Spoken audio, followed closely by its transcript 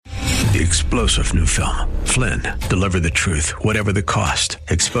The explosive new film, Flynn, deliver the truth, whatever the cost,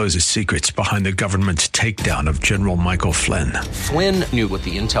 exposes secrets behind the government's takedown of General Michael Flynn. Flynn knew what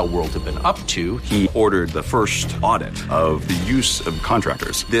the intel world had been up to. He ordered the first audit of the use of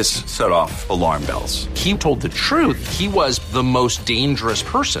contractors. This set off alarm bells. He told the truth. He was the most dangerous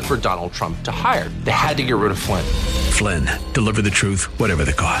person for Donald Trump to hire. They had to get rid of Flynn. Flynn, deliver the truth, whatever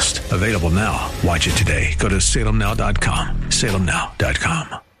the cost. Available now. Watch it today. Go to salemnow.com.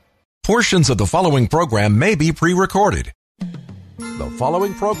 salemnow.com. Portions of the following program may be pre-recorded. The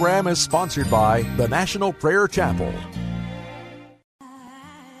following program is sponsored by the National Prayer Chapel.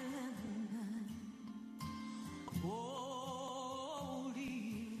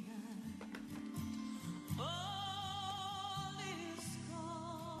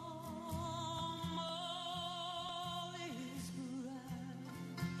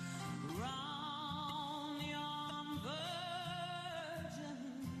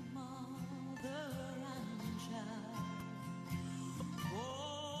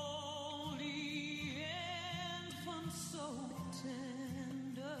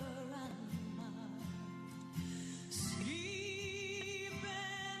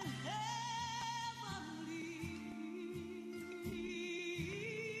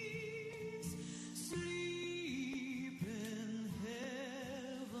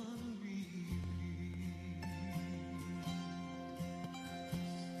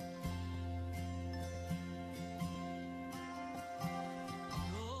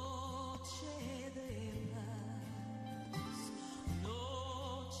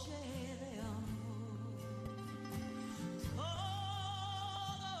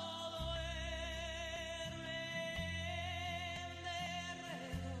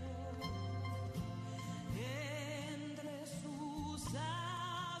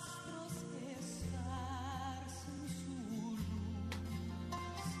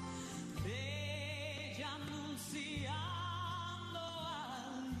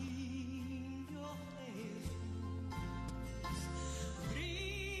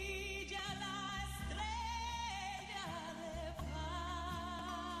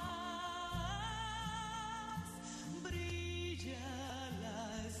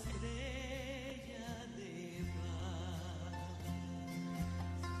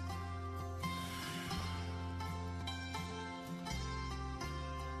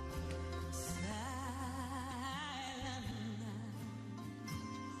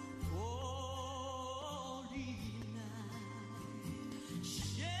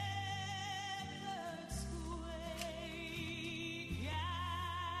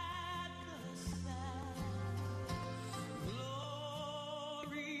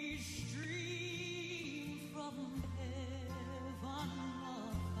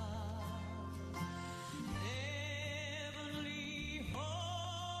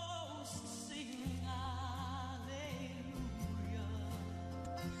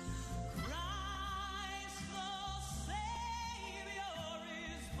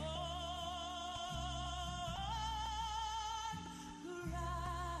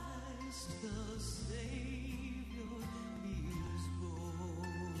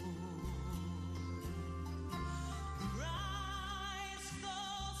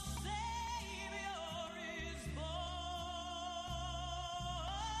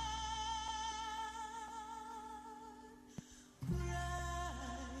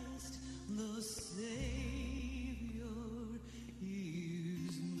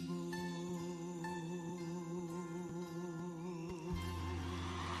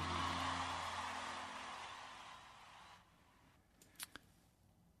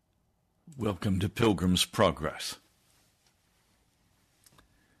 Welcome to Pilgrim's Progress.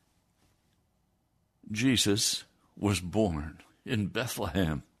 Jesus was born in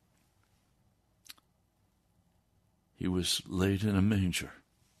Bethlehem. He was laid in a manger.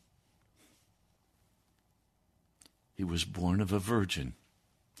 He was born of a virgin.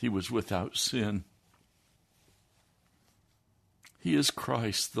 He was without sin. He is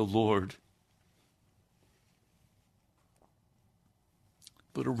Christ the Lord.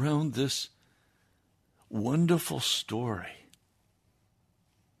 But around this wonderful story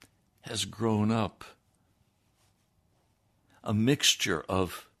has grown up a mixture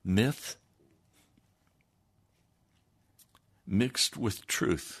of myth mixed with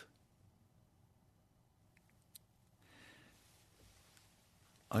truth.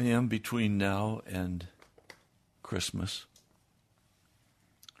 I am, between now and Christmas,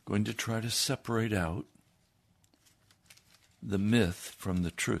 going to try to separate out the myth from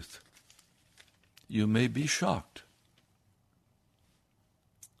the truth. You may be shocked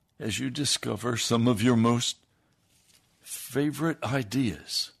as you discover some of your most favorite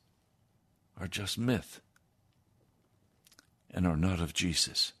ideas are just myth and are not of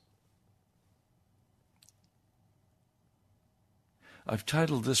Jesus. I've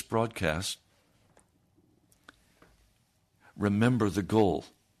titled this broadcast, Remember the Goal.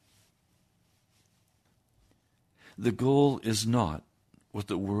 The goal is not what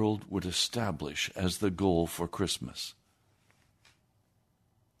the world would establish as the goal for Christmas.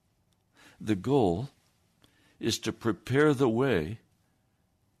 The goal is to prepare the way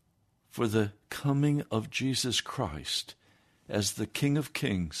for the coming of Jesus Christ as the King of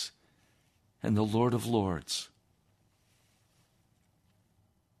Kings and the Lord of Lords.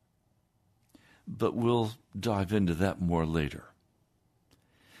 But we'll dive into that more later.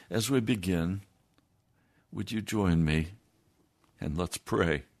 As we begin, would you join me and let's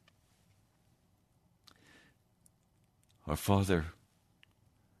pray. Our Father,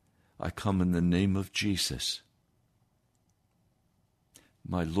 I come in the name of Jesus,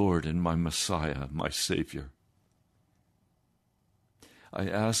 my Lord and my Messiah, my Savior. I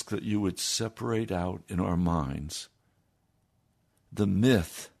ask that you would separate out in our minds the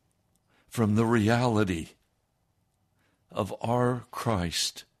myth from the reality of our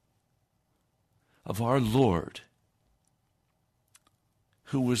Christ, of our Lord,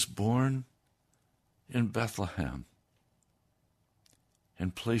 who was born in Bethlehem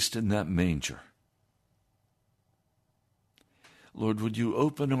and placed in that manger. Lord, would you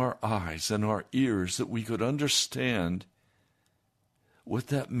open our eyes and our ears that we could understand what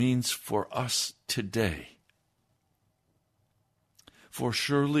that means for us today? For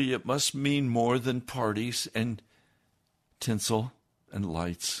surely it must mean more than parties and tinsel and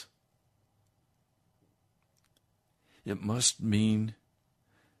lights. It must mean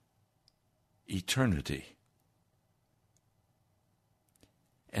eternity.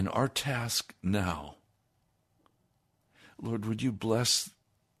 And our task now, Lord, would you bless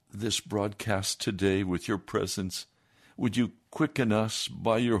this broadcast today with your presence? Would you quicken us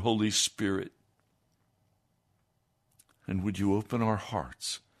by your Holy Spirit? And would you open our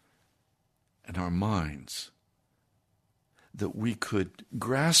hearts and our minds that we could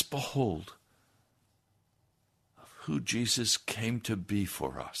grasp a hold of who Jesus came to be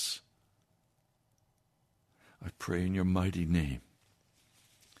for us? I pray in your mighty name.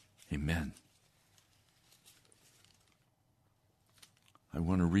 Amen. I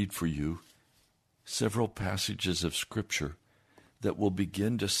want to read for you several passages of Scripture that will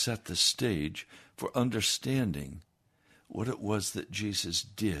begin to set the stage for understanding what it was that Jesus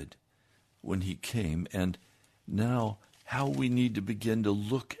did when he came, and now how we need to begin to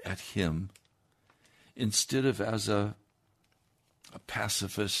look at him instead of as a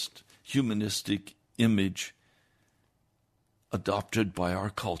pacifist, humanistic image adopted by our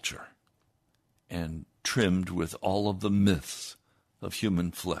culture and trimmed with all of the myths of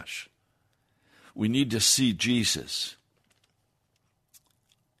human flesh. We need to see Jesus.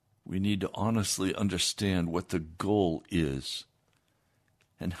 We need to honestly understand what the goal is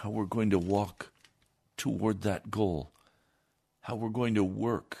and how we're going to walk toward that goal, how we're going to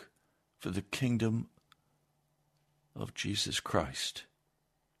work for the kingdom of Jesus Christ.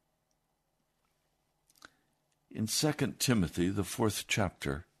 In 2 Timothy, the 4th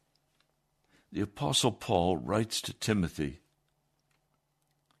chapter, the Apostle Paul writes to Timothy,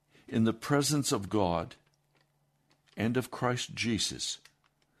 "In the presence of God and of Christ Jesus,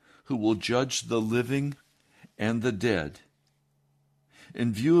 who will judge the living and the dead,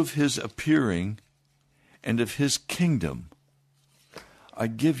 in view of his appearing and of his kingdom, I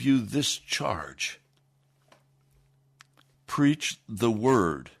give you this charge. Preach the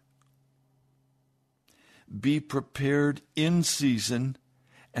word. Be prepared in season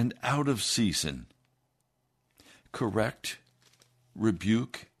and out of season. Correct,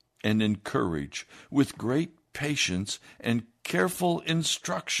 rebuke, and encourage with great patience and careful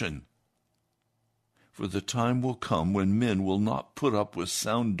instruction. For the time will come when men will not put up with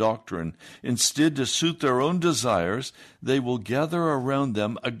sound doctrine. Instead, to suit their own desires, they will gather around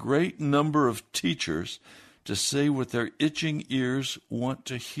them a great number of teachers to say what their itching ears want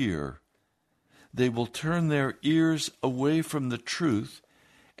to hear. They will turn their ears away from the truth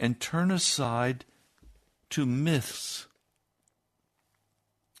and turn aside to myths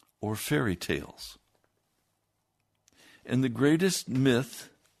or fairy tales. And the greatest myth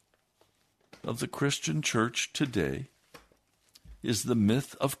of the Christian church today is the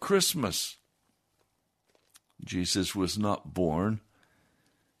myth of Christmas. Jesus was not born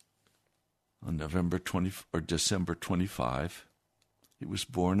on December 25. He was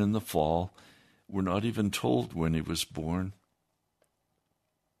born in the fall. We're not even told when he was born.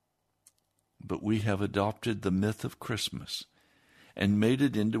 But we have adopted the myth of Christmas. and made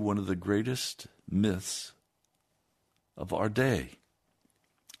it into one of the greatest myths of our day,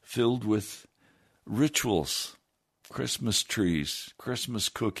 filled with rituals, Christmas trees, Christmas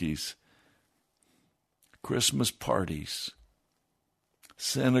cookies, Christmas parties,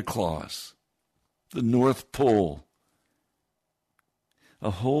 Santa Claus, the North Pole. A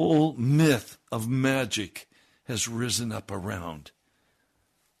whole myth of magic has risen up around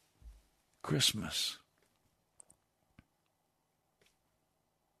Christmas.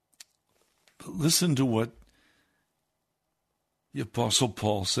 But listen to what the Apostle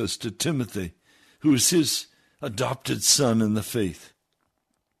Paul says to Timothy, who is his adopted son in the faith.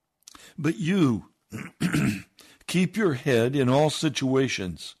 But you, keep your head in all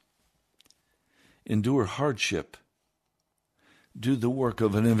situations. Endure hardship. Do the work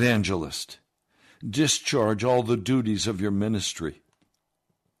of an evangelist. Discharge all the duties of your ministry.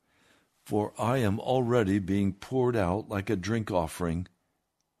 For I am already being poured out like a drink offering,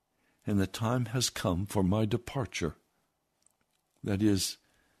 and the time has come for my departure. That is,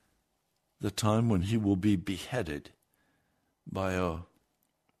 the time when he will be beheaded by a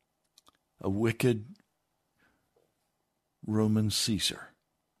wicked Roman Caesar.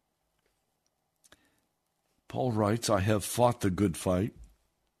 Paul writes, I have fought the good fight.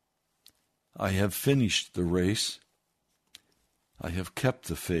 I have finished the race. I have kept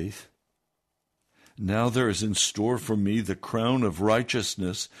the faith. Now there is in store for me the crown of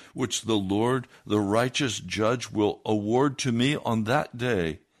righteousness, which the Lord, the righteous judge, will award to me on that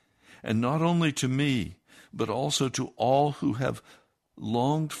day, and not only to me, but also to all who have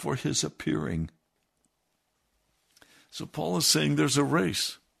longed for his appearing. So Paul is saying there's a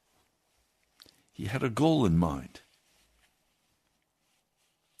race. He had a goal in mind.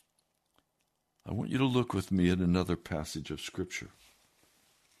 I want you to look with me at another passage of Scripture.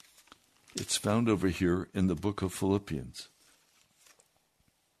 It's found over here in the book of Philippians.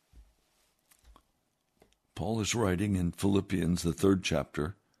 Paul is writing in Philippians, the 3rd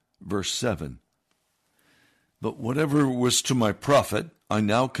chapter, verse 7. But whatever was to my profit, I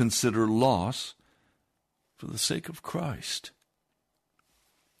now consider loss for the sake of Christ.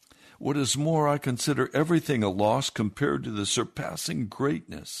 What is more, I consider everything a loss compared to the surpassing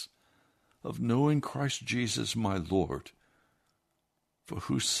greatness of knowing Christ Jesus my Lord, for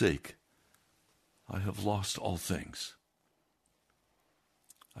whose sake I have lost all things.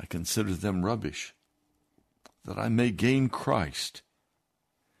 I consider them rubbish, that I may gain Christ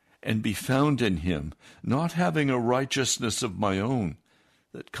and be found in him, not having a righteousness of my own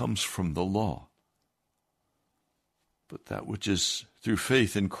that comes from the law, but that which is through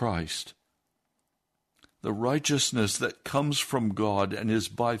faith in Christ, the righteousness that comes from God and is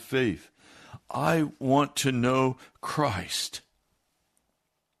by faith. I want to know Christ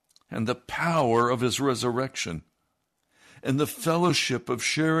and the power of his resurrection and the fellowship of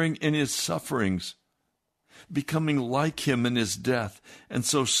sharing in his sufferings, becoming like him in his death, and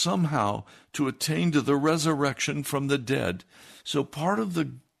so somehow to attain to the resurrection from the dead. So part of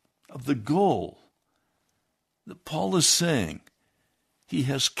the goal that Paul is saying he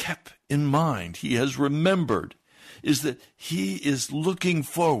has kept in mind, he has remembered, is that he is looking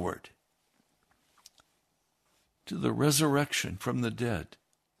forward to the resurrection from the dead.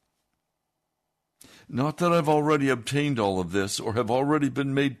 Not that I've already obtained all of this or have already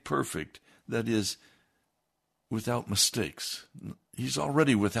been made perfect, that is, without mistakes. He's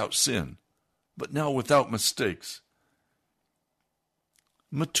already without sin, but now without mistakes.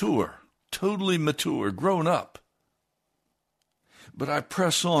 Mature, totally mature, grown up. But I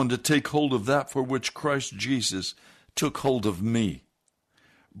press on to take hold of that for which Christ Jesus took hold of me.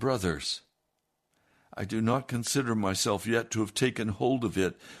 Brothers, I do not consider myself yet to have taken hold of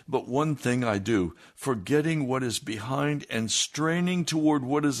it, but one thing I do, forgetting what is behind and straining toward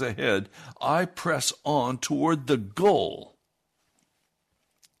what is ahead, I press on toward the goal.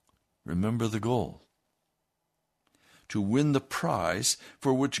 Remember the goal. To win the prize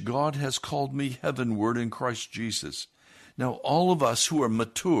for which God has called me heavenward in Christ Jesus. Now, all of us who are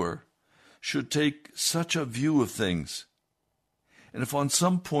mature should take such a view of things. And if on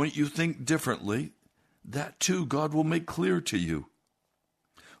some point you think differently, that too God will make clear to you.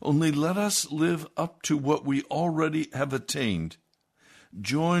 Only let us live up to what we already have attained.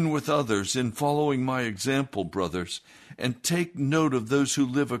 Join with others in following my example, brothers, and take note of those who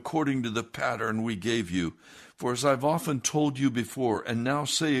live according to the pattern we gave you. For as I've often told you before, and now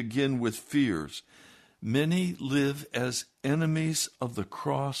say again with fears, many live as enemies of the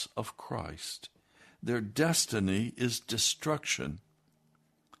cross of Christ. Their destiny is destruction.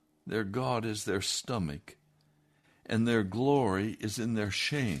 Their God is their stomach, and their glory is in their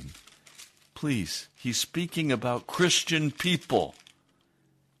shame, Please, he's speaking about Christian people.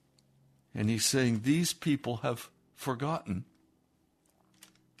 And he's saying these people have forgotten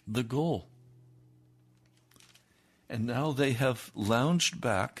the goal. And now they have lounged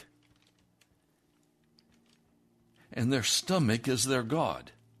back, and their stomach is their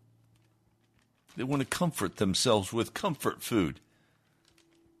God. They want to comfort themselves with comfort food.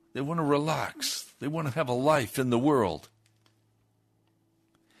 They want to relax. They want to have a life in the world.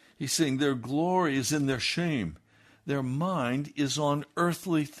 He's saying their glory is in their shame. Their mind is on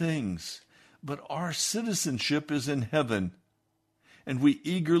earthly things. But our citizenship is in heaven, and we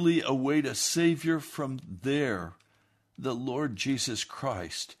eagerly await a Savior from there, the Lord Jesus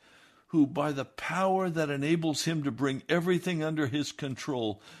Christ, who by the power that enables him to bring everything under his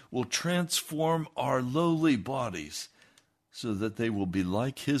control will transform our lowly bodies so that they will be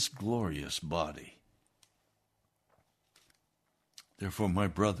like his glorious body. Therefore, my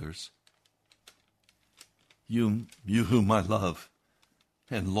brothers, you whom I love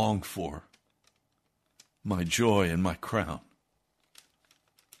and long for, my joy and my crown,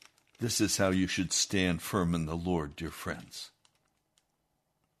 this is how you should stand firm in the Lord, dear friends.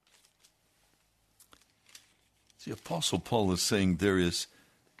 The Apostle Paul is saying there is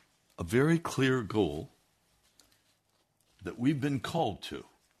a very clear goal that we've been called to.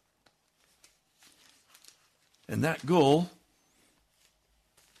 And that goal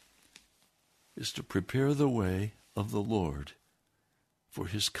is to prepare the way of the Lord for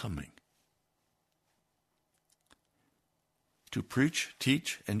his coming. To preach,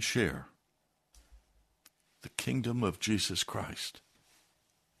 teach, and share the kingdom of Jesus Christ.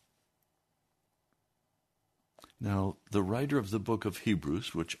 Now, the writer of the book of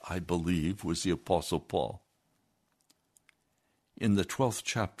Hebrews, which I believe was the Apostle Paul, in the 12th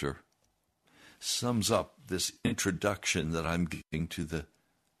chapter, sums up this introduction that I'm giving to the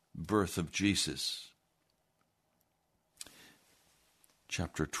birth of Jesus.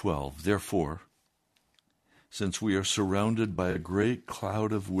 Chapter 12, therefore, since we are surrounded by a great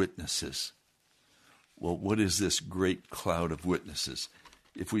cloud of witnesses. Well, what is this great cloud of witnesses?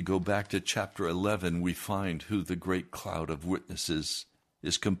 If we go back to chapter 11, we find who the great cloud of witnesses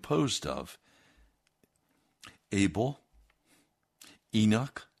is composed of. Abel,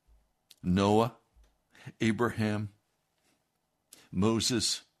 Enoch, Noah, Abraham,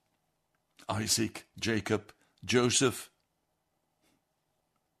 Moses, Isaac, Jacob, Joseph,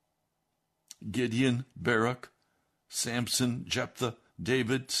 Gideon, Barak, Samson, Jephthah,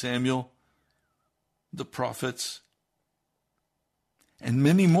 David, Samuel, the prophets, and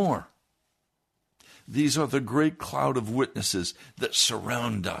many more. These are the great cloud of witnesses that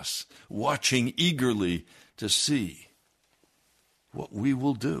surround us, watching eagerly to see what we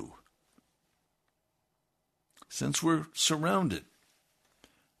will do. Since we're surrounded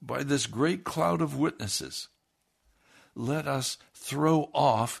by this great cloud of witnesses, let us throw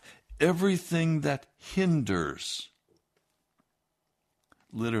off everything that hinders.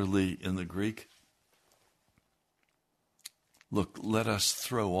 Literally in the Greek, look, let us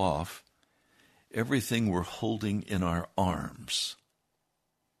throw off everything we're holding in our arms.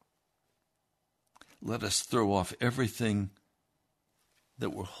 Let us throw off everything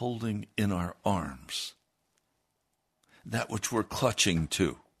that we're holding in our arms, that which we're clutching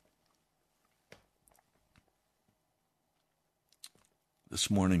to. This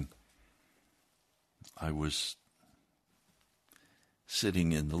morning, I was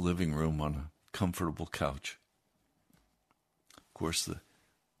sitting in the living room on a comfortable couch. Of course,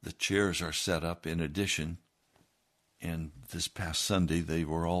 the chairs are set up in addition, and this past Sunday they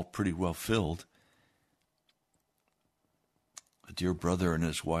were all pretty well filled. A dear brother and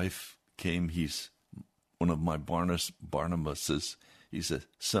his wife came. He's one of my Barnabas's. He's a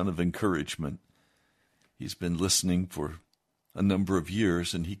son of encouragement. He's been listening for a number of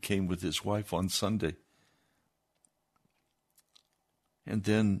years, and he came with his wife on Sunday. And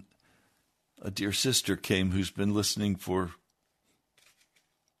then a dear sister came who's been listening for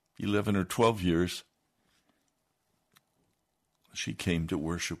 11 or 12 years. She came to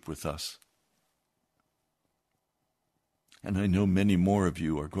worship with us. And I know many more of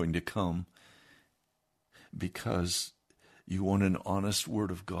you are going to come because you want an honest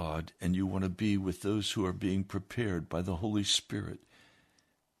word of God, and you want to be with those who are being prepared by the Holy Spirit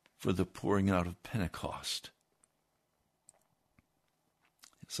for the pouring out of Pentecost.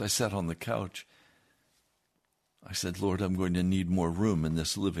 As I sat on the couch, I said, Lord, I'm going to need more room in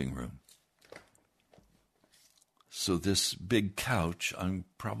this living room. So this big couch, I'm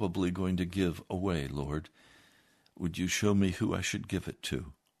probably going to give away, Lord. Would you show me who I should give it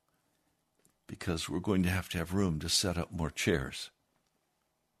to? Because we're going to have room to set up more chairs.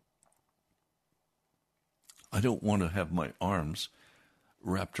 I don't want to have my arms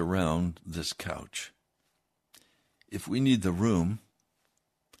wrapped around this couch. If we need the room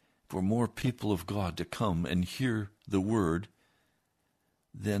for more people of God to come and hear the word,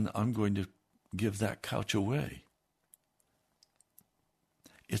 then I'm going to give that couch away.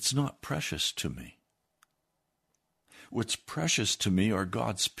 It's not precious to me. What's precious to me are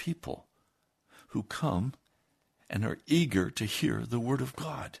God's people who come and are eager to hear the word of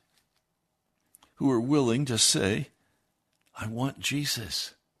God, who are willing to say, I want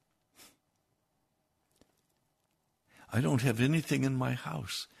Jesus. I don't have anything in my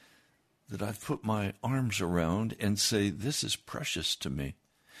house that I've put my arms around and say, this is precious to me.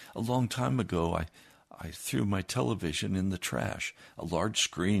 A long time ago, I threw my television in the trash, a large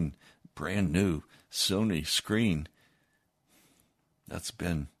screen, brand new Sony screen. That's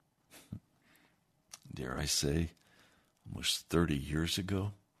been, dare I say, almost 30 years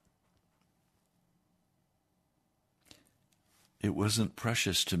ago. It wasn't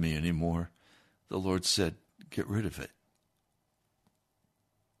precious to me anymore. The Lord said, get rid of it.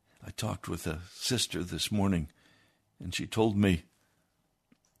 I talked with a sister this morning, and she told me,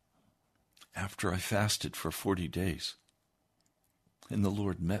 after I fasted for 40 days, and the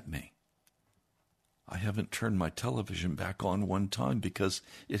Lord met me, I haven't turned my television back on one time because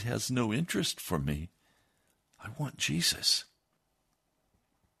it has no interest for me. I want Jesus.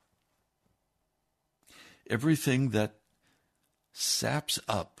 Everything that saps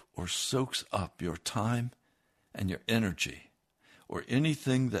up or soaks up your time and your energy, or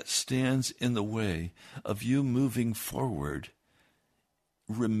anything that stands in the way of you moving forward,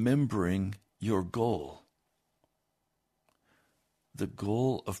 remembering your goal, the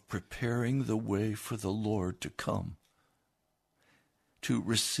goal of preparing the way for the Lord to come, to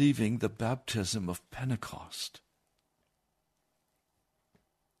receiving the baptism of Pentecost.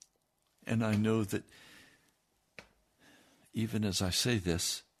 And I know that even as I say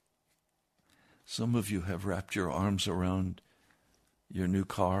this, some of you have wrapped your arms around your new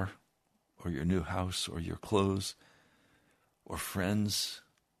car or your new house or your clothes or friends.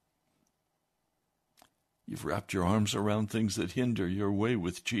 You've wrapped your arms around things that hinder your way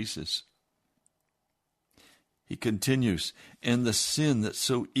with Jesus. He continues, and the sin that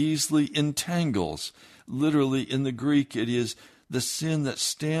so easily entangles. Literally in the Greek it is the sin that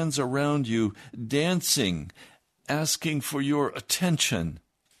stands around you, dancing, asking for your attention.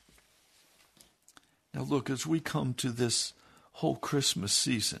 Now look, as we come to this whole Christmas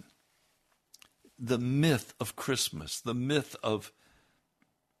season, the myth of Christmas, the myth of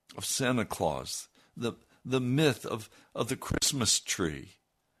Santa Claus, the myth of the Christmas tree,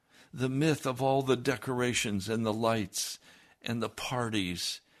 the myth of all the decorations and the lights and the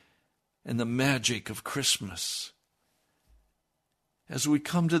parties and the magic of Christmas. As we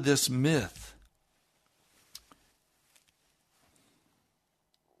come to this myth,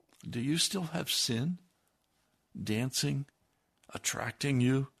 do you still have sin dancing, attracting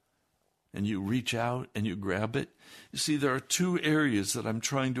you, and you reach out and you grab it? You see, there are two areas that I'm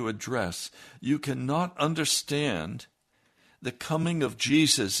trying to address. You cannot understand the coming of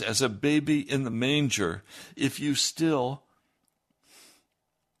Jesus as a baby in the manger if you still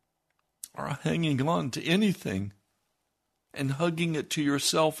are hanging on to anything and hugging it to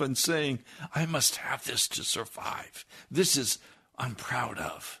yourself and saying, I must have this to survive. This is, I'm proud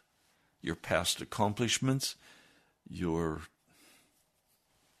of. Your past accomplishments, your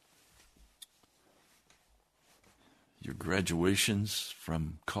graduations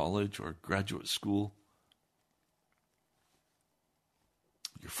from college or graduate school,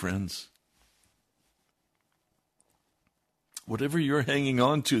 your friends. Whatever you're hanging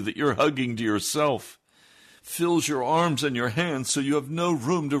on to that you're hugging to yourself fills your arms and your hands so you have no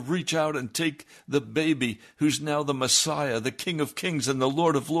room to reach out and take the baby who's now the Messiah, the King of Kings and the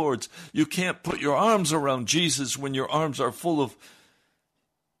Lord of Lords. You can't put your arms around Jesus when your arms are full of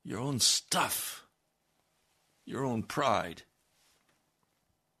your own stuff, your own pride.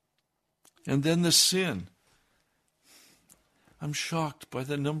 And then the sin. I'm shocked by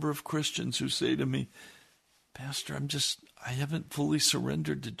the number of Christians who say to me, Pastor, I haven't fully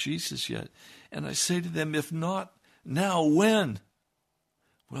surrendered to Jesus yet. And I say to them, if not now, when?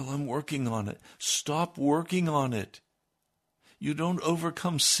 Well, I'm working on it. Stop working on it. You don't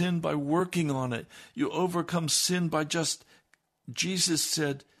overcome sin by working on it. You overcome sin by Jesus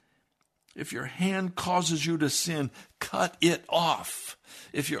said, if your hand causes you to sin, cut it off.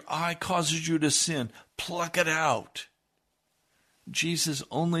 If your eye causes you to sin, pluck it out. Jesus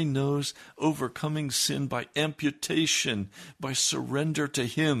only knows overcoming sin by amputation, by surrender to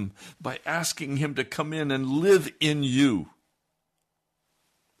Him, by asking Him to come in and live in you.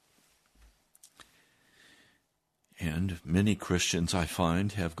 And many Christians, I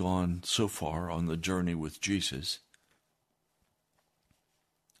find, have gone so far on the journey with Jesus,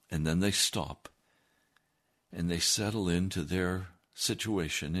 and then they stop, and they settle into their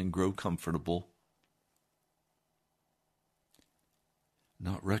situation and grow comfortable,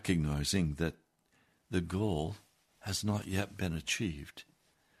 not recognizing that the goal has not yet been achieved,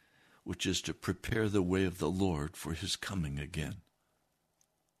 which is to prepare the way of the Lord for his coming again.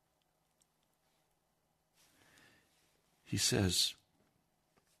 He says,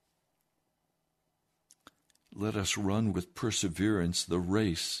 let us run with perseverance the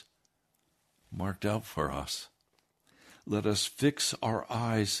race marked out for us. Let us fix our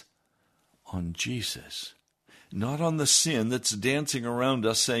eyes on Jesus, not on the sin that's dancing around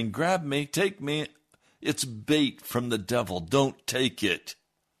us saying, grab me, take me. It's bait from the devil. Don't take it.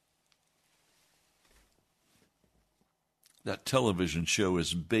 That television show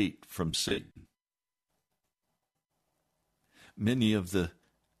is bait from Satan. Many of the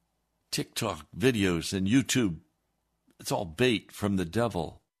TikTok videos and YouTube, it's all bait from the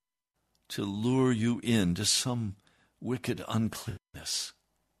devil to lure you into some wicked uncleanness.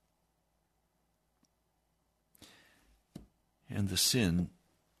 And the sin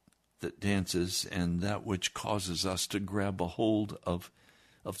that dances and that which causes us to grab a hold of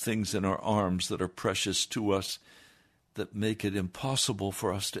things in our arms that are precious to us, that make it impossible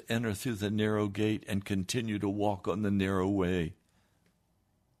for us to enter through the narrow gate and continue to walk on the narrow way.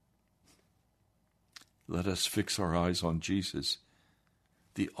 Let us fix our eyes on Jesus,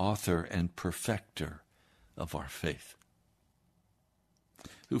 the author and perfecter of our faith,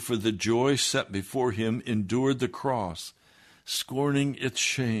 who for the joy set before him endured the cross, scorning its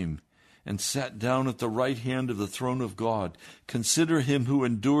shame, and sat down at the right hand of the throne of God. Consider him who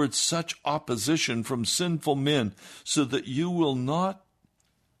endured such opposition from sinful men, so that you will not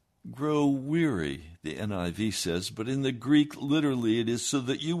grow weary, the NIV says, but in the Greek, literally, it is so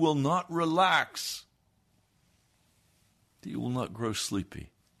that you will not relax, that you will not grow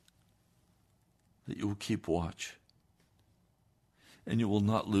sleepy, that you will keep watch, and you will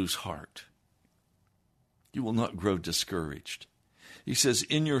not lose heart. You will not grow discouraged. He says,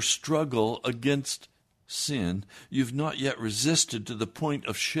 in your struggle against sin, you've not yet resisted to the point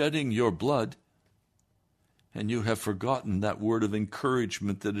of shedding your blood, and you have forgotten that word of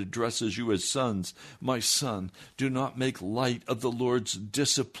encouragement that addresses you as sons. My son, do not make light of the Lord's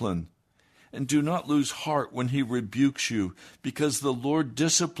discipline, and do not lose heart when he rebukes you, because the Lord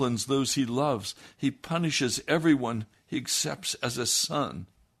disciplines those he loves. He punishes everyone he accepts as a son.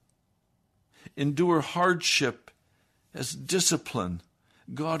 Endure hardship as discipline.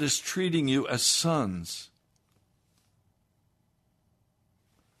 God is treating you as sons.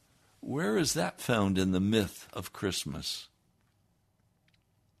 Where is that found in the myth of Christmas?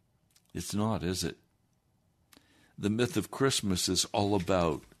 It's not, is it? The myth of Christmas is all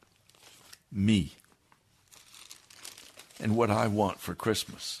about me and what I want for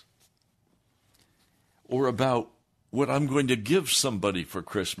Christmas, or about what I'm going to give somebody for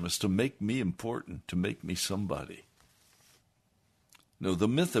Christmas to make me important, to make me somebody. No, the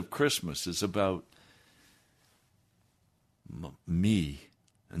myth of Christmas is about me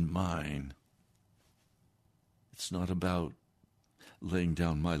and mine. It's not about laying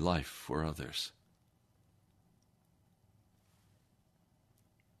down my life for others.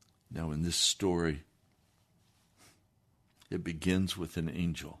 Now, in this story, it begins with an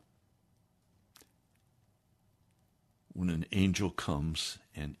angel. When an angel comes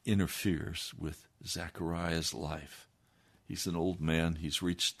and interferes with Zechariah's life. He's an old man. He's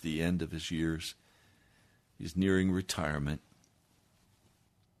reached the end of his years. He's nearing retirement.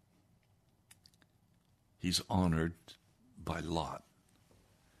 He's honored by Lot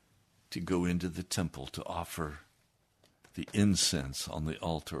to go into the temple to offer the incense on the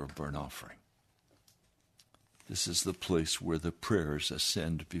altar of burnt offering. This is the place where the prayers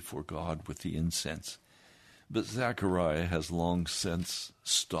ascend before God with the incense. But Zechariah has long since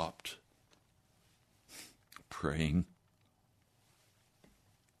stopped praying.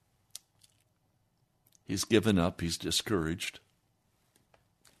 He's given up. He's discouraged.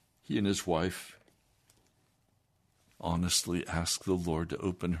 He and his wife honestly asked the Lord to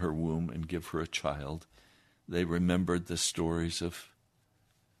open her womb and give her a child. They remembered the stories of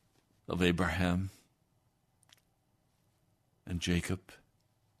Abraham and Jacob,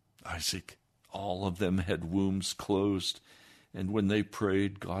 Isaac. All of them had wombs closed, and when they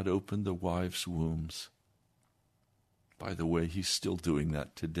prayed, God opened the wives' wombs. By the way, he's still doing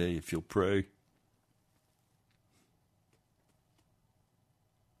that today if you'll pray.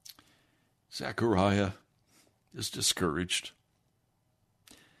 Zechariah is discouraged.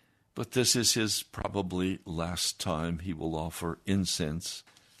 But this is his probably last time he will offer incense,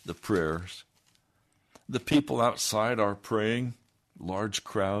 the prayers. The people outside are praying, large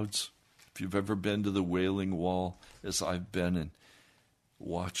crowds. If you've ever been to the Wailing Wall, as I've been, and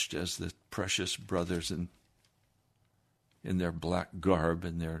watched as the precious brothers in their black garb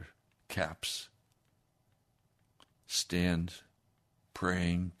and their caps stand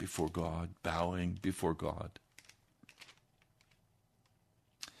praying before God, bowing before God.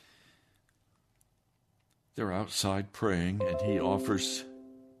 They're outside praying, and he offers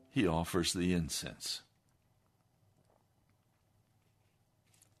the incense.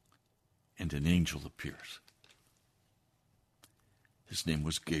 And an angel appears. His name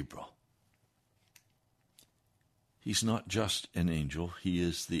was Gabriel. He's not just an angel. He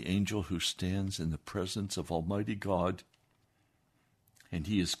is the angel who stands in the presence of Almighty God, and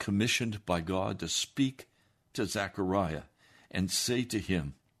he is commissioned by God to speak to Zechariah and say to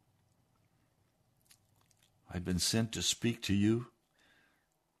him, I've been sent to speak to you,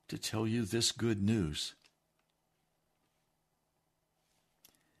 to tell you this good news.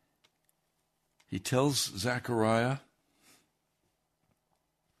 He tells Zechariah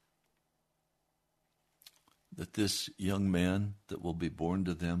that this young man that will be born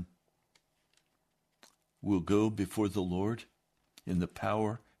to them will go before the Lord in the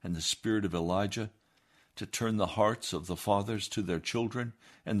power and the spirit of Elijah to turn the hearts of the fathers to their children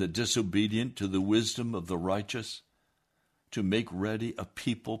and the disobedient to the wisdom of the righteous, to make ready a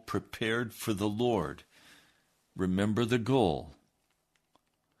people prepared for the Lord. Remember the goal.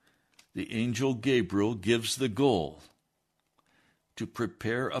 The angel Gabriel gives the goal to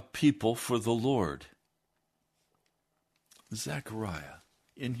prepare a people for the Lord. Zechariah,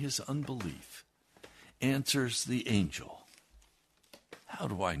 in his unbelief, answers the angel, how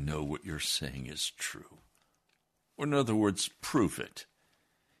do I know what you're saying is true? Or in other words, prove it.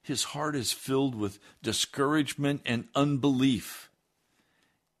 His heart is filled with discouragement and unbelief,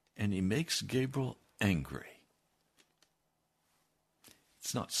 and he makes Gabriel angry.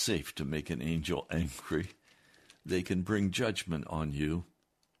 It's not safe to make an angel angry. They can bring judgment on you.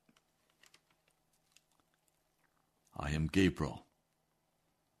 I am Gabriel.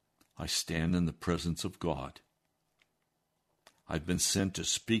 I stand in the presence of God. I've been sent to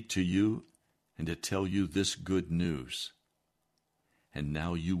speak to you and to tell you this good news. And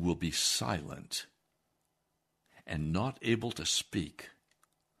now you will be silent and not able to speak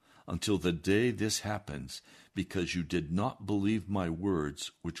until the day this happens, because you did not believe my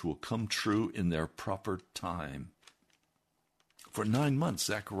words, which will come true in their proper time. For 9 months,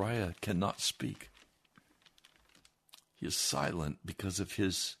 Zechariah cannot speak. He is silent because of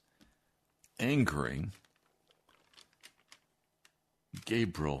his angering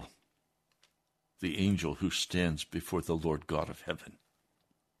Gabriel, the angel who stands before the Lord God of heaven.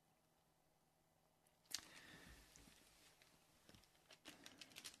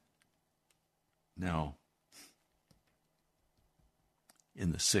 Now,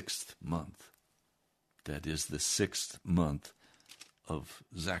 in the 6th month, that is the 6th month of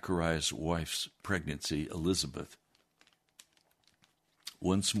Zechariah's wife's pregnancy, Elizabeth,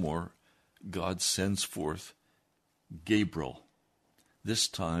 once more, God sends forth Gabriel, this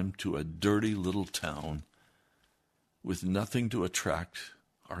time to a dirty little town with nothing to attract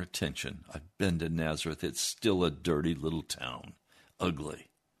our attention. I've been to Nazareth. It's still a dirty little town, ugly.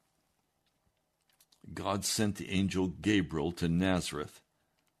 God sent the angel Gabriel to Nazareth,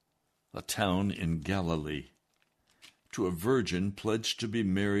 a town in Galilee, to a virgin pledged to be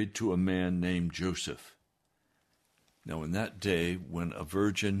married to a man named Joseph. Now, in that day, when a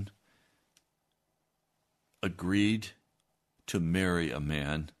virgin agreed to marry a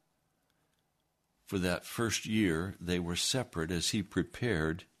man, for that first year they were separate as he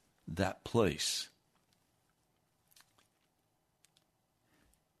prepared that place.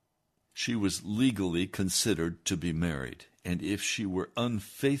 She was legally considered to be married, and if she were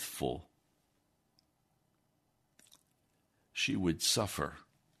unfaithful, she would suffer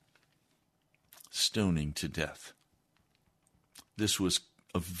stoning to death. This was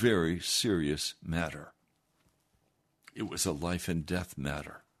a very serious matter. It was a life and death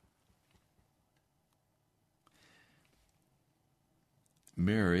matter.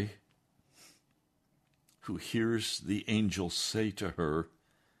 Mary, who hears the angel say to her,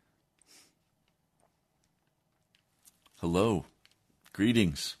 "Hello,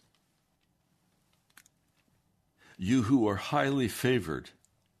 greetings. You who are highly favored,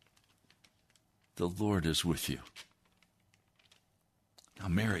 the Lord is with you." Now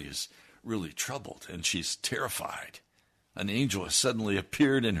Mary is really troubled, and she's terrified. An angel has suddenly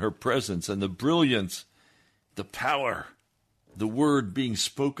appeared in her presence, and the brilliance, the power the word being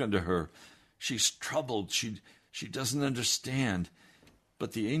spoken to her. She's troubled. She doesn't understand.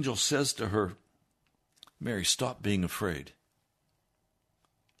 But the angel says to her, Mary, stop being afraid.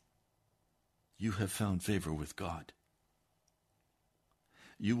 You have found favor with God.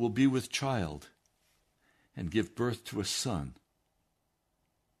 You will be with child and give birth to a son.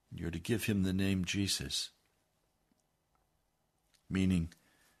 You're to give him the name Jesus, meaning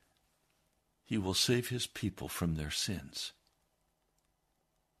he will save his people from their sins.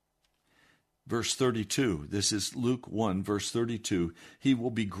 Verse 32, this is Luke 1, verse 32. He will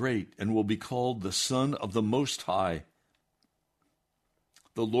be great and will be called the Son of the Most High.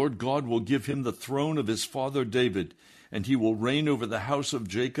 The Lord God will give him the throne of his father David, and he will reign over the house of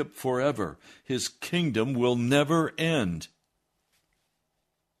Jacob forever. His kingdom will never end.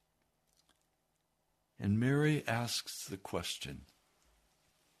 And Mary asks the question,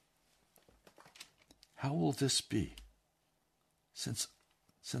 how will this be since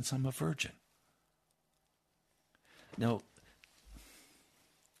I'm a virgin? Now,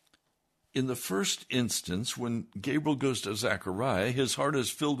 in the first instance, when Gabriel goes to Zechariah, his heart is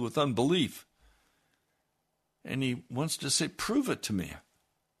filled with unbelief. And he wants to say, prove it to me.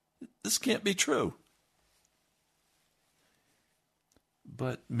 This can't be true.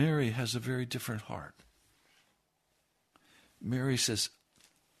 But Mary has a very different heart. Mary says,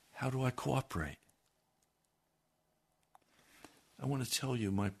 how do I cooperate? I want to tell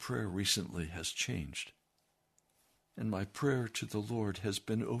you, my prayer recently has changed. And my prayer to the Lord has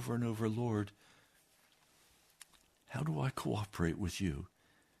been over and over, Lord, how do I cooperate with you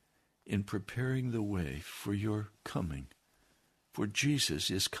in preparing the way for your coming? For Jesus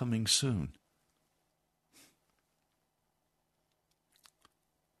is coming soon.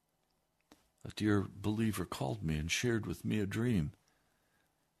 A dear believer called me and shared with me a dream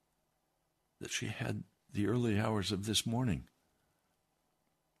that she had the early hours of this morning.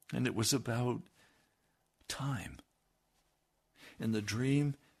 And it was about time. In the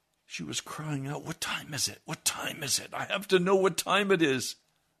dream, she was crying out, what time is it? What time is it? I have to know what time it is.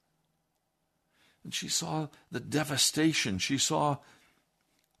 And she saw the devastation. She saw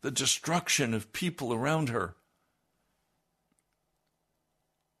the destruction of people around her.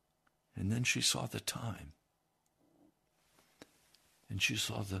 And then she saw the time. And she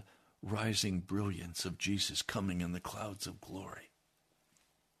saw the rising brilliance of Jesus coming in the clouds of glory.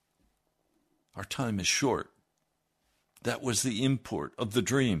 Our time is short. That was the import of the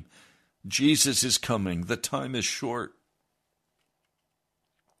dream. Jesus is coming. The time is short.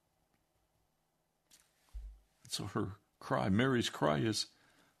 So her cry, Mary's cry is,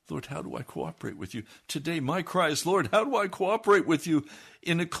 Lord, how do I cooperate with you? Today, my cry is, Lord, how do I cooperate with you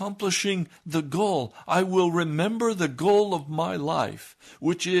in accomplishing the goal? I will remember the goal of my life,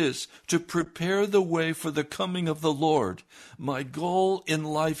 which is to prepare the way for the coming of the Lord. My goal in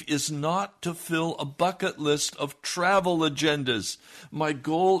life is not to fill a bucket list of travel agendas. My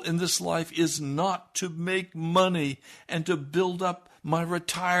goal in this life is not to make money and to build up my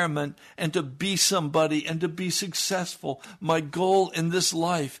retirement and to be somebody and to be successful. My goal in this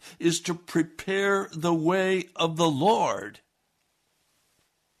life is to prepare the way of the Lord.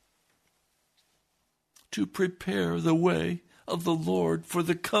 To prepare the way of the Lord for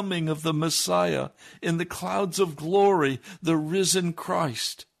the coming of the Messiah in the clouds of glory, the risen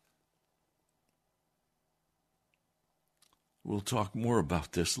Christ. We'll talk more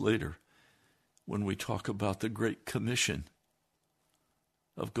about this later when we talk about the Great Commission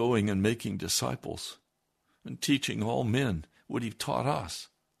of going and making disciples and teaching all men what he taught us.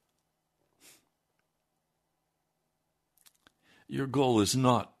 Your goal is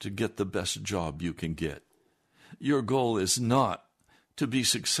not to get the best job you can get. Your goal is not to be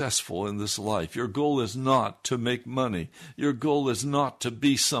successful in this life. Your goal is not to make money. Your goal is not to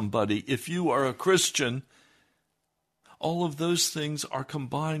be somebody. If you are a Christian, all of those things are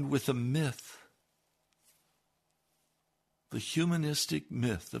combined with a myth. The humanistic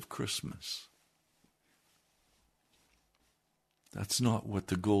myth of Christmas. That's not what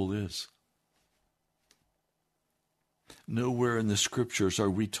the goal is. Nowhere in the Scriptures are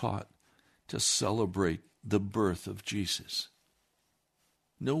we taught to celebrate the birth of Jesus.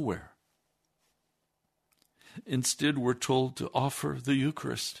 Nowhere. Instead, we're told to offer the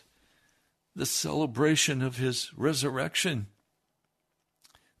Eucharist, the celebration of his resurrection,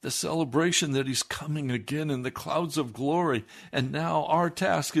 the celebration that he's coming again in the clouds of glory. And now our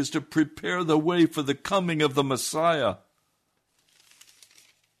task is to prepare the way for the coming of the Messiah.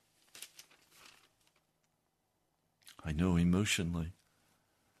 I know emotionally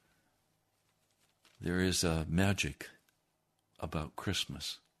there is a magic about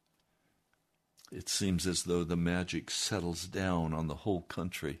Christmas. it seems as though the magic settles down on the whole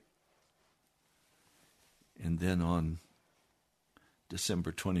country. And then on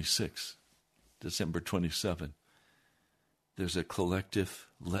December 26, December 27, there's a collective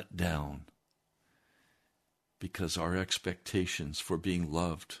letdown because our expectations for being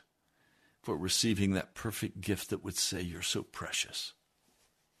loved, for receiving that perfect gift that would say, "You're so precious."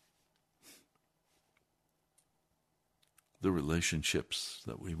 The relationships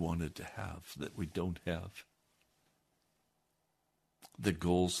that we wanted to have, that we don't have. The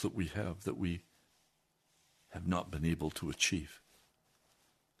goals that we have have not been able to achieve.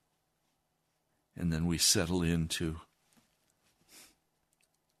 And then we settle into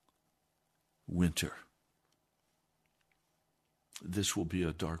winter. This will be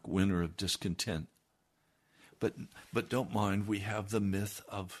a dark winter of discontent. But don't mind, we have the myth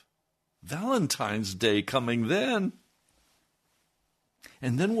of Valentine's Day coming then.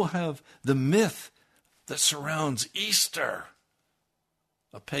 And then we'll have the myth that surrounds Easter,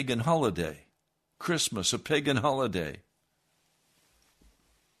 a pagan holiday. Christmas, a pagan holiday.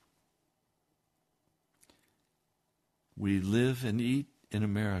 We live and eat in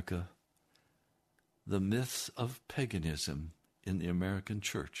America the myths of paganism in the American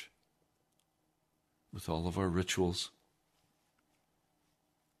church, with all of our rituals,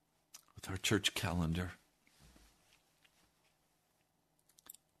 with our church calendar.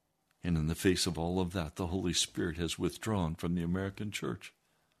 And in the face of all of that, the Holy Spirit has withdrawn from the American church.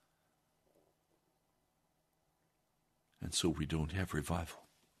 And so we don't have revival.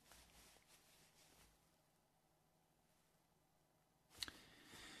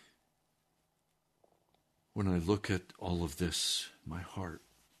 When I look at all of this, my heart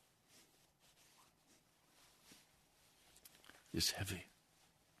is heavy.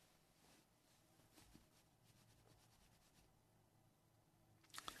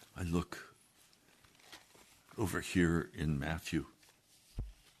 I look over here in Matthew.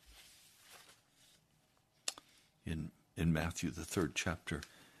 In Matthew, the 3rd chapter,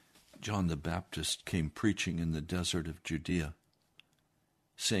 John the Baptist came preaching in the desert of Judea,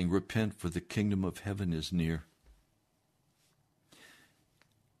 saying, "Repent, for the kingdom of heaven is near."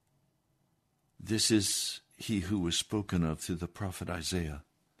 This is he who was spoken of through the prophet Isaiah,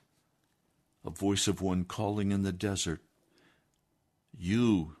 a voice of one calling in the desert.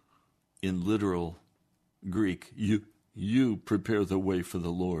 You, in literal Greek, you prepare the way for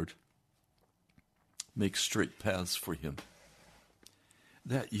the Lord. Make straight paths for him.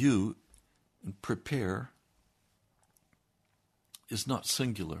 That you prepare is not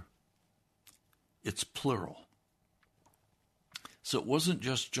singular. It's plural. So it wasn't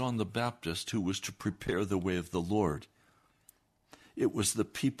just John the Baptist who was to prepare the way of the Lord. It was the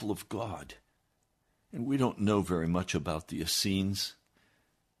people of God. And we don't know very much about the Essenes.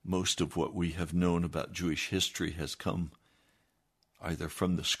 Most of what we have known about Jewish history has come either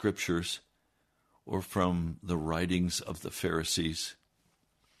from the scriptures or from the writings of the Pharisees,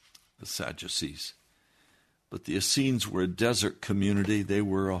 the Sadducees. But the Essenes were a desert community. They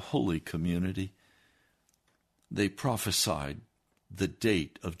were a holy community. They prophesied the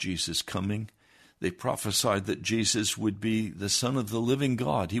date of Jesus' coming. They prophesied that Jesus would be the Son of the living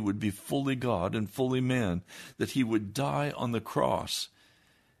God. He would be fully God and fully man, that he would die on the cross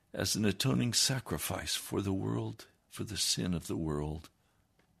as an atoning sacrifice for the world, for the sin of the world.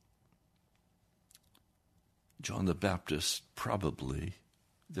 John the Baptist, probably,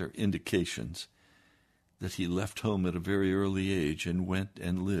 there are indications that he left home at a very early age and went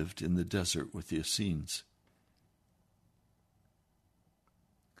and lived in the desert with the Essenes.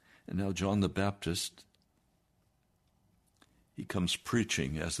 And now John the Baptist, he comes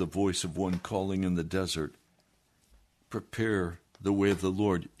preaching as the voice of one calling in the desert, "Prepare the way of the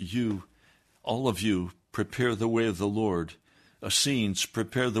Lord." You, all of you, prepare the way of the Lord. Essenes,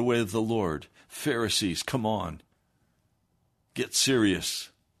 prepare the way of the Lord. Pharisees, come on. Get serious.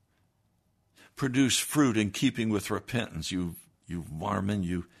 Produce fruit in keeping with repentance, you varmin,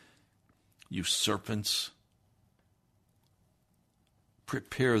 you serpents.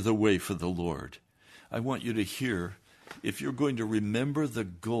 Prepare the way for the Lord. I want you to hear, if you're going to remember the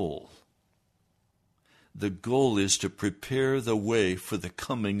goal is to prepare the way for the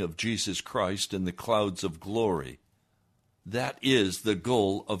coming of Jesus Christ in the clouds of glory. That is the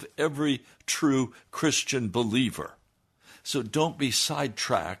goal of every true Christian believer. So don't be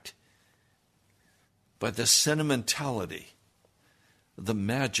sidetracked by the sentimentality, the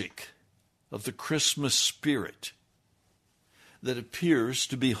magic of the Christmas spirit that appears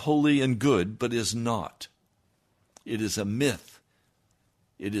to be holy and good, but is not. It is a myth.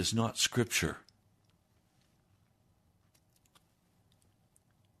 It is not Scripture.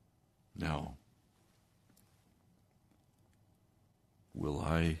 Now, Will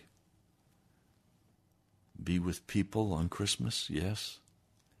I be with people on Christmas? Yes.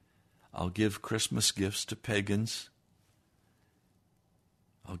 I'll give Christmas gifts to pagans.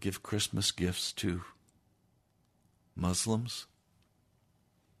 I'll give Christmas gifts to Muslims,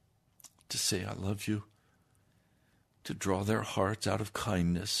 to say I love you, to draw their hearts out of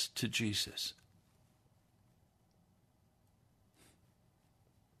kindness to Jesus.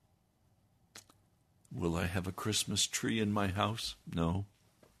 Will I have a Christmas tree in my house? No.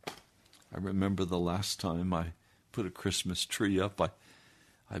 I remember the last time I put a Christmas tree up.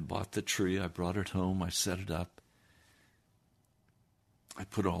 I bought the tree, I brought it home, I set it up. I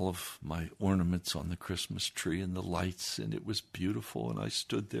put all of my ornaments on the Christmas tree and the lights, and it was beautiful, and I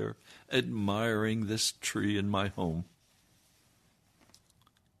stood there admiring this tree in my home.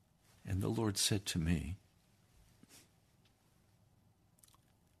 And the Lord said to me,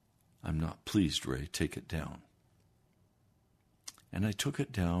 I'm not pleased, Ray, take it down. And I took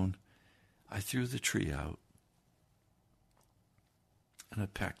it down, I threw the tree out, and I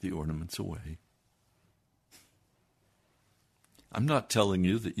packed the ornaments away. I'm not telling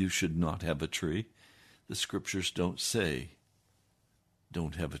you that you should not have a tree. The scriptures don't say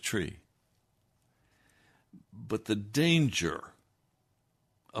don't have a tree. But the danger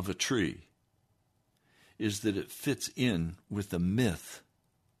of a tree is that it fits in with the myth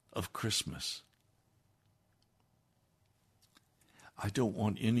of Christmas. I don't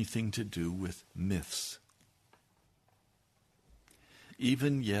want anything to do with myths.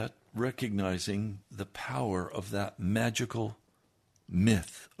 Even yet, recognizing the power of that magical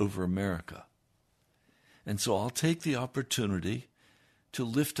myth over America. And so I'll take the opportunity to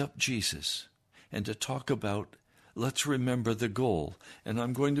lift up Jesus and to talk about, let's remember the goal. And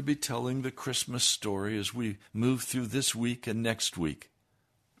I'm going to be telling the Christmas story as we move through this week and next week.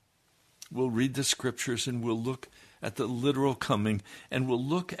 We'll read the scriptures and we'll look at the literal coming, and we'll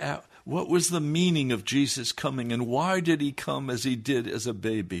look at what was the meaning of Jesus coming and why did he come as he did as a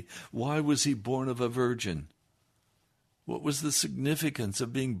baby? Why was he born of a virgin? What was the significance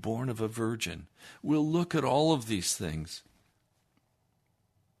of being born of a virgin? We'll look at all of these things.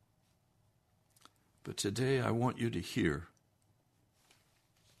 But today I want you to hear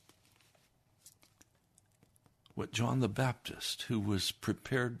what John the Baptist, who was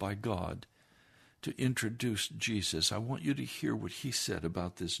prepared by God to introduce Jesus, I want you to hear what he said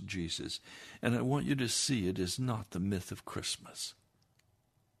about this Jesus. And I want you to see it is not the myth of Christmas.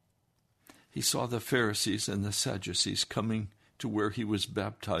 He saw the Pharisees and the Sadducees coming to where he was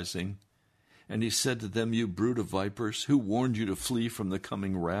baptizing, and he said to them, you brood of vipers, who warned you to flee from the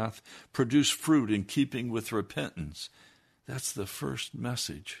coming wrath? Produce fruit in keeping with repentance. That's the first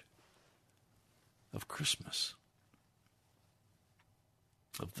message of Christmas,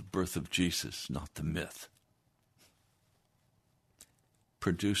 of the birth of Jesus, not the myth.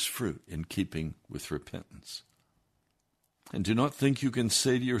 Produce fruit in keeping with repentance. And do not think you can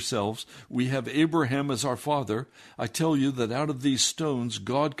say to yourselves, we have Abraham as our father. I tell you that out of these stones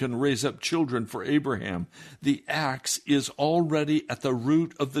God can raise up children for Abraham. The axe is already at the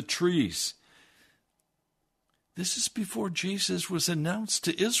root of the trees. This is before Jesus was announced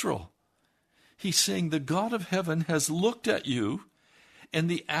to Israel. He's saying the God of heaven has looked at you, and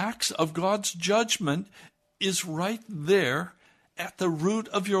the axe of God's judgment is right there at the root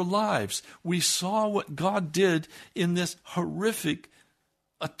of your lives. We saw what God did in this horrific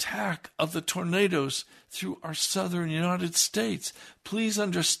attack of the tornadoes through our southern United States. Please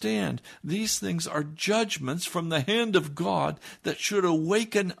understand, these things are judgments from the hand of God that should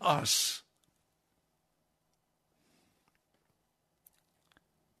awaken us.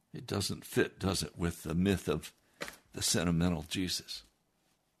 It doesn't fit, does it, with the myth of the sentimental Jesus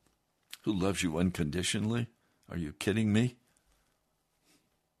who loves you unconditionally? Are you kidding me?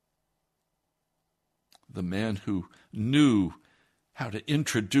 The man who knew how to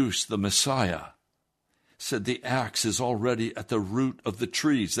introduce the Messiah said the axe is already at the root of the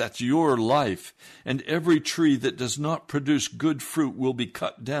trees. That's your life. And every tree that does not produce good fruit will be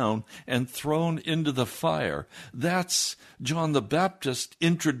cut down and thrown into the fire. That's John the Baptist's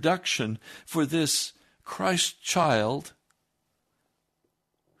introduction for this Christ child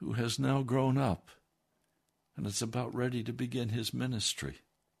who has now grown up and is about ready to begin his ministry.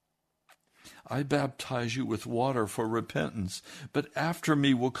 I baptize you with water for repentance, but after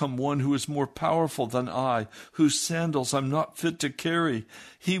me will come one who is more powerful than I, whose sandals I'm not fit to carry.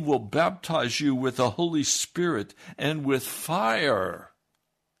 He will baptize you with the Holy Spirit and with fire.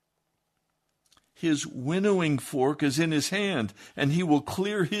 His winnowing fork is in his hand, and he will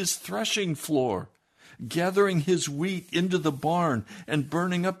clear his threshing floor, gathering his wheat into the barn and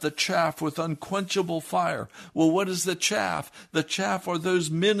burning up the chaff with unquenchable fire. Well, what is the chaff? The chaff are those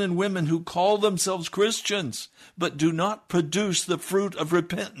men and women who call themselves Christians, but do not produce the fruit of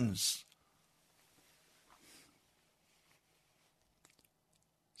repentance.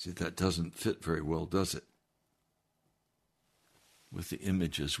 See, that doesn't fit very well, does it? With the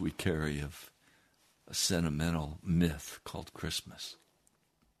images we carry of a sentimental myth called Christmas.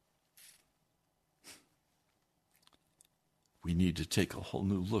 We need to take a whole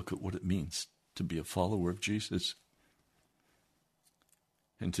new look at what it means to be a follower of Jesus.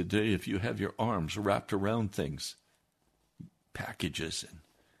 And today, if you have your arms wrapped around things, packages and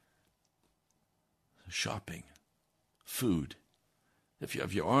shopping, food, if you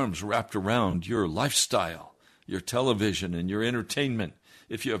have your arms wrapped around your lifestyle, your television and your entertainment,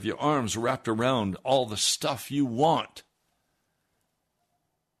 if you have your arms wrapped around all the stuff you want,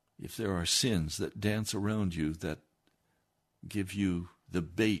 if there are sins that dance around you that give you the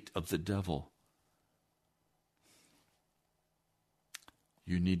bait of the devil,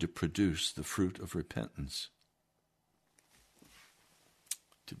 you need to produce the fruit of repentance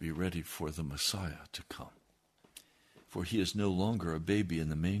to be ready for the Messiah to come. For he is no longer a baby in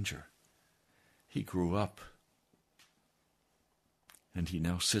the manger. He grew up, and he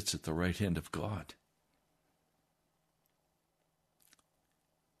now sits at the right hand of God.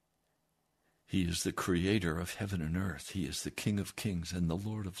 He is the creator of heaven and earth. He is the King of kings and the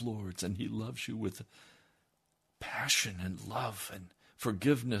Lord of lords, and he loves you with passion and love and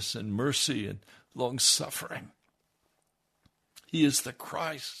forgiveness and mercy and long-suffering. He is the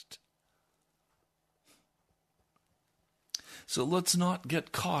Christ. So let's not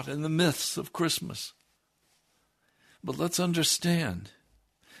get caught in the myths of Christmas. But let's understand,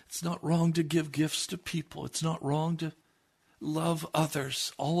 it's not wrong to give gifts to people. It's not wrong to love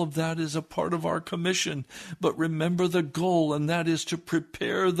others. All of that is a part of our commission. But remember the goal, and that is to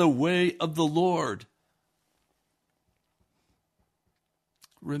prepare the way of the Lord.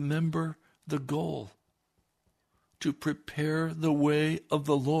 Remember the goal, to prepare the way of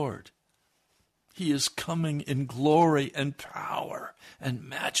the Lord. He is coming in glory and power and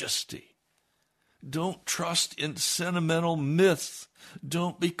majesty. Don't trust in sentimental myths.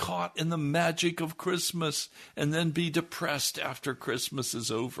 Don't be caught in the magic of Christmas and then be depressed after Christmas is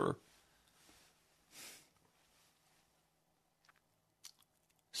over.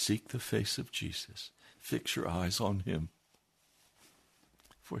 Seek the face of Jesus. Fix your eyes on him,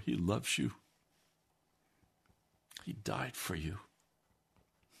 for he loves you. He died for you.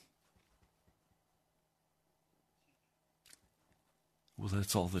 Well,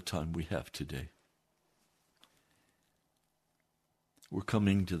 that's all the time we have today. We're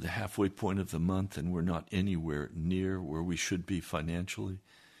coming to the halfway point of the month, and we're not anywhere near where we should be financially.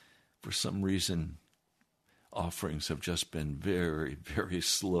 For some reason, offerings have just been very, very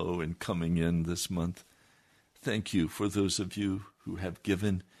slow in coming in this month. Thank you for those of you who have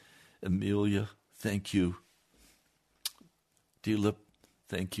given. Amelia, thank you. Dilip,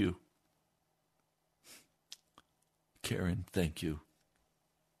 thank you. Karen, thank you.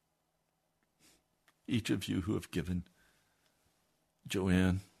 Each of you who have given.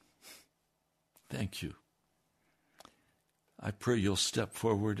 Joanne, thank you. I pray you'll step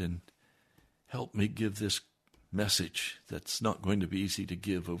forward and help me give this message that's not going to be easy to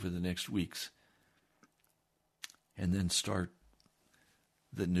give over the next weeks, and then start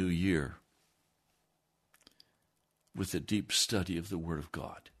the new year with a deep study of the Word of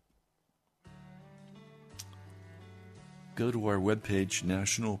God. Go to our webpage,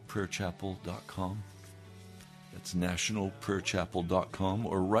 nationalprayerchapel.com. That's nationalprayerchapel.com,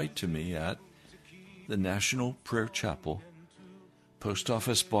 or write to me at the National Prayer Chapel, Post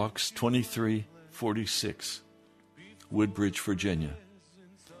Office Box 2346, Woodbridge, Virginia,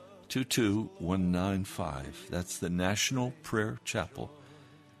 22195. That's the National Prayer Chapel,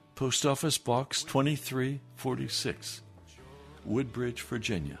 Post Office Box 2346, Woodbridge,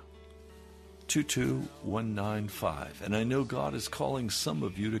 Virginia, 22195. And I know God is calling some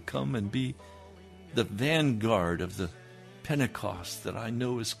of you to come and be the vanguard of the Pentecost that I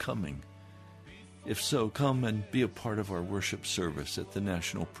know is coming. If so, come and be a part of our worship service at the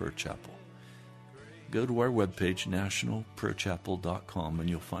National Prayer Chapel. Go to our webpage, nationalprayerchapel.com, and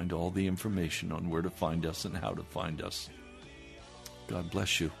you'll find all the information on where to find us and how to find us. God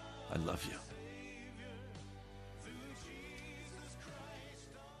bless you. I love you.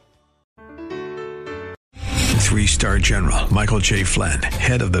 3-star general Michael J. Flynn,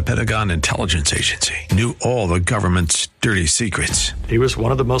 head of the Pentagon Intelligence Agency, knew all the government's dirty secrets. He was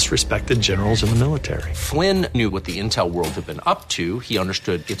one of the most respected generals in the military. Flynn knew what the intel world had been up to. He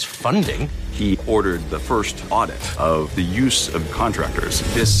understood its funding. He ordered the first audit of the use of contractors.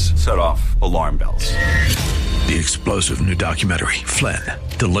 This set off alarm bells. The explosive new documentary, Flynn,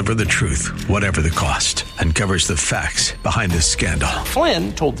 Deliver the Truth, Whatever the Cost, uncovers the facts behind this scandal.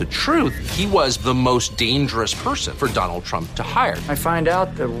 Flynn told the truth. He was the most dangerous person for Donald Trump to hire. I find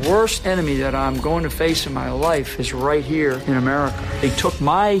out the worst enemy that I'm going to face in my life is right here in America. They took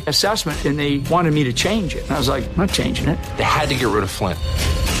my assessment and they wanted me to change it. And I was like, I'm not changing it. They had to get rid of Flynn.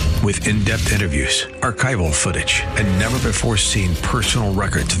 With in-depth interviews, archival footage, and never-before-seen personal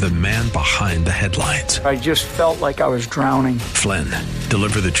records of the man behind the headlines. I just felt like I was drowning. Flynn,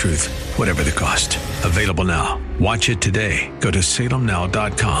 Deliver the Truth, Whatever the Cost. Available now. Watch it today. Go to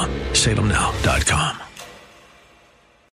salemnow.com. salemnow.com.